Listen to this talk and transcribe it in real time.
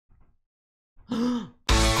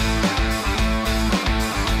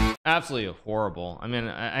Absolutely horrible. I mean,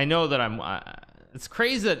 I know that it's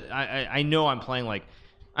crazy that I know I'm playing like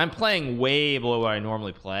I'm playing way below what I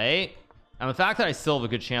normally play, and the fact that I still have a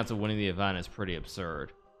good chance of winning the event is pretty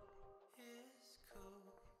absurd.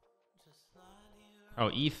 Oh,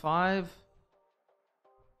 e5.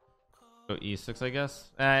 Oh, e6, I guess.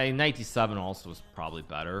 Knight d7 also was probably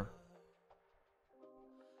better.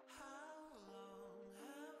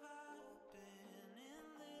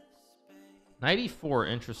 Knight e4,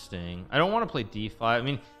 interesting. I don't want to play d5. I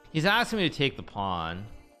mean, he's asking me to take the pawn.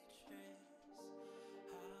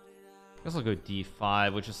 I guess I'll go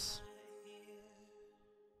d5, which is...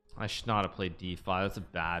 I should not have played d5. That's a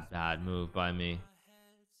bad move by me.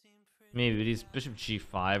 Maybe, but he's bishop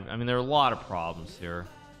g5. I mean, there are a lot of problems here.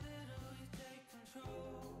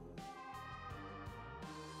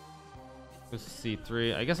 Goes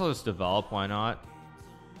c3. I guess I'll just develop. Why not?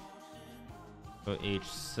 Go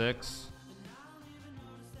h6.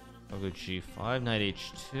 I'll go g5. Knight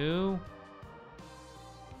h2.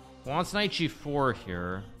 Wants knight g4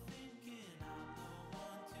 here.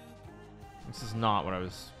 This is not what I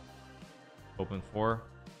was hoping for.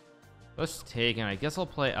 Let's take, and I guess I'll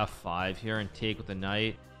play f5 here and take with the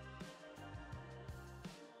knight.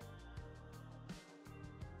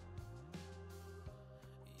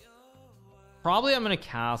 Probably I'm gonna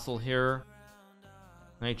castle here.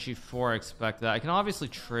 Knight g4, I expect that. I can obviously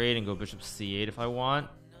trade and go bishop c8 if I want.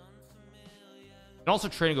 I can also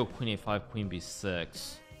trade and go queen a5, queen b6. I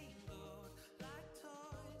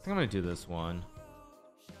think I'm gonna do this one.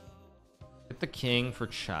 Hit the king for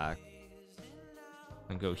check.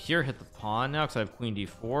 And go here, hit the pawn now because I have queen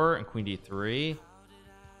d4 and queen d3.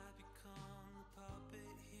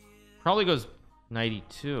 Probably goes knight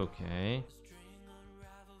e2. Okay,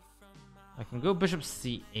 I can go bishop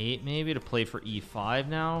c8 maybe to play for e5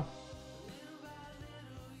 now.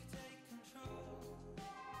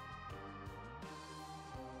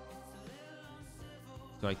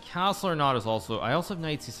 Do I castle or not is also... I also have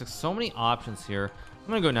knight c6. So many options here. I'm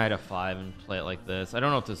gonna go knight f5 and play it like this. I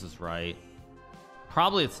don't know if this is right.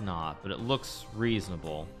 Probably it's not, but it looks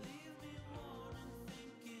reasonable.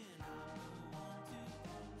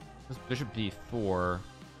 This bishop b4.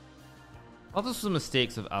 I thought this was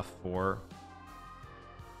mistakes of f4.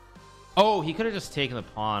 Oh, he could have just taken the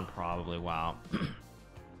pawn probably. Wow.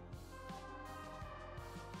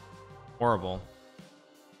 Horrible.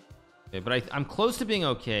 Okay, but I'm close to being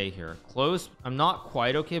okay here. Close. I'm not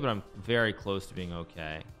quite okay, but I'm very close to being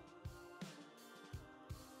okay.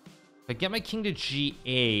 If I get my king to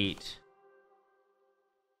g8.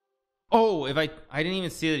 Oh, if I didn't even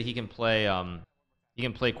see that he can play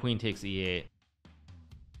queen takes e8.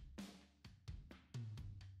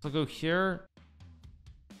 So I'll go here.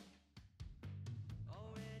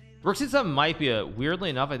 Rook c7 might be a... Weirdly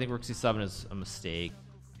enough, I think rook c7 is a mistake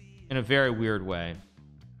in a very weird way.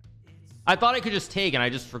 I thought I could just take, and I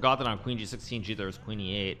just forgot that on queen g16 there was queen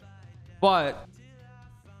e8. But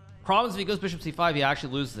problems if he goes bishop c5, he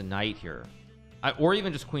actually loses the knight here. Or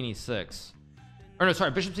even just queen e6. Or no,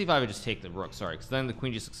 sorry, bishop c5 I just take the rook, sorry, because then the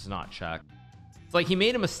queen g6 is not checked. It's like he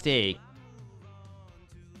made a mistake.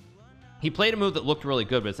 He played a move that looked really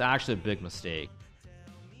good, but it's actually a big mistake.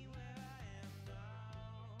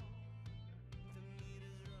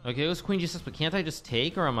 Okay, it was queen g6, but can't I just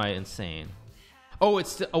take, or am I insane? Oh,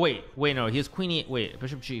 it's... Oh, wait, no, he has queen e... Wait,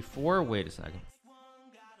 bishop g4? Wait a second.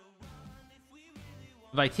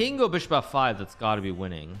 If I take and go bishop f5, that's got to be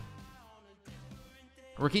winning.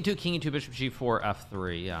 Rook e2, king e2, bishop g4,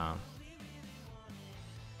 f3, yeah.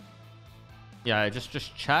 Yeah, I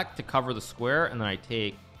just check to cover the square, and then I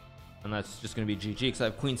take. And that's just going to be GG, because I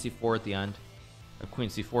have queen c4 at the end. I have queen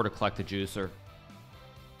c4 to collect the juicer.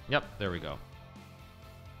 Yep, there we go.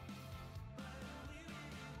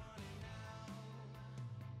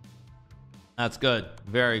 That's good.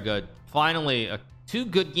 Very good. Finally, two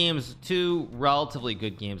good games, two relatively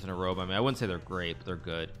good games in a row. I mean, I wouldn't say they're great, but they're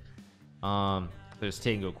good. There's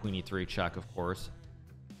Tango, queen e3 check, of course.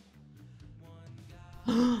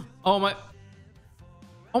 Oh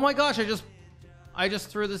my gosh, I just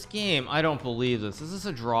threw this game. I don't believe this. Is this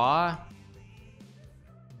a draw?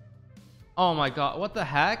 Oh my god, what the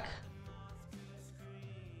heck?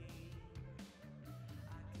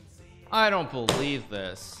 I don't believe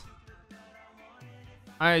this.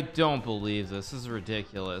 I don't believe this. This is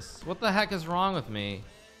ridiculous. What the heck is wrong with me?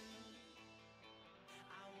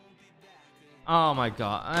 Oh my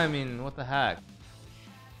god. I mean, what the heck?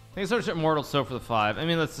 Thanks so much at Mortal So for the 5. I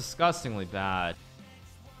mean, that's disgustingly bad.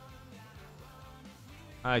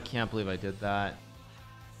 I can't believe I did that.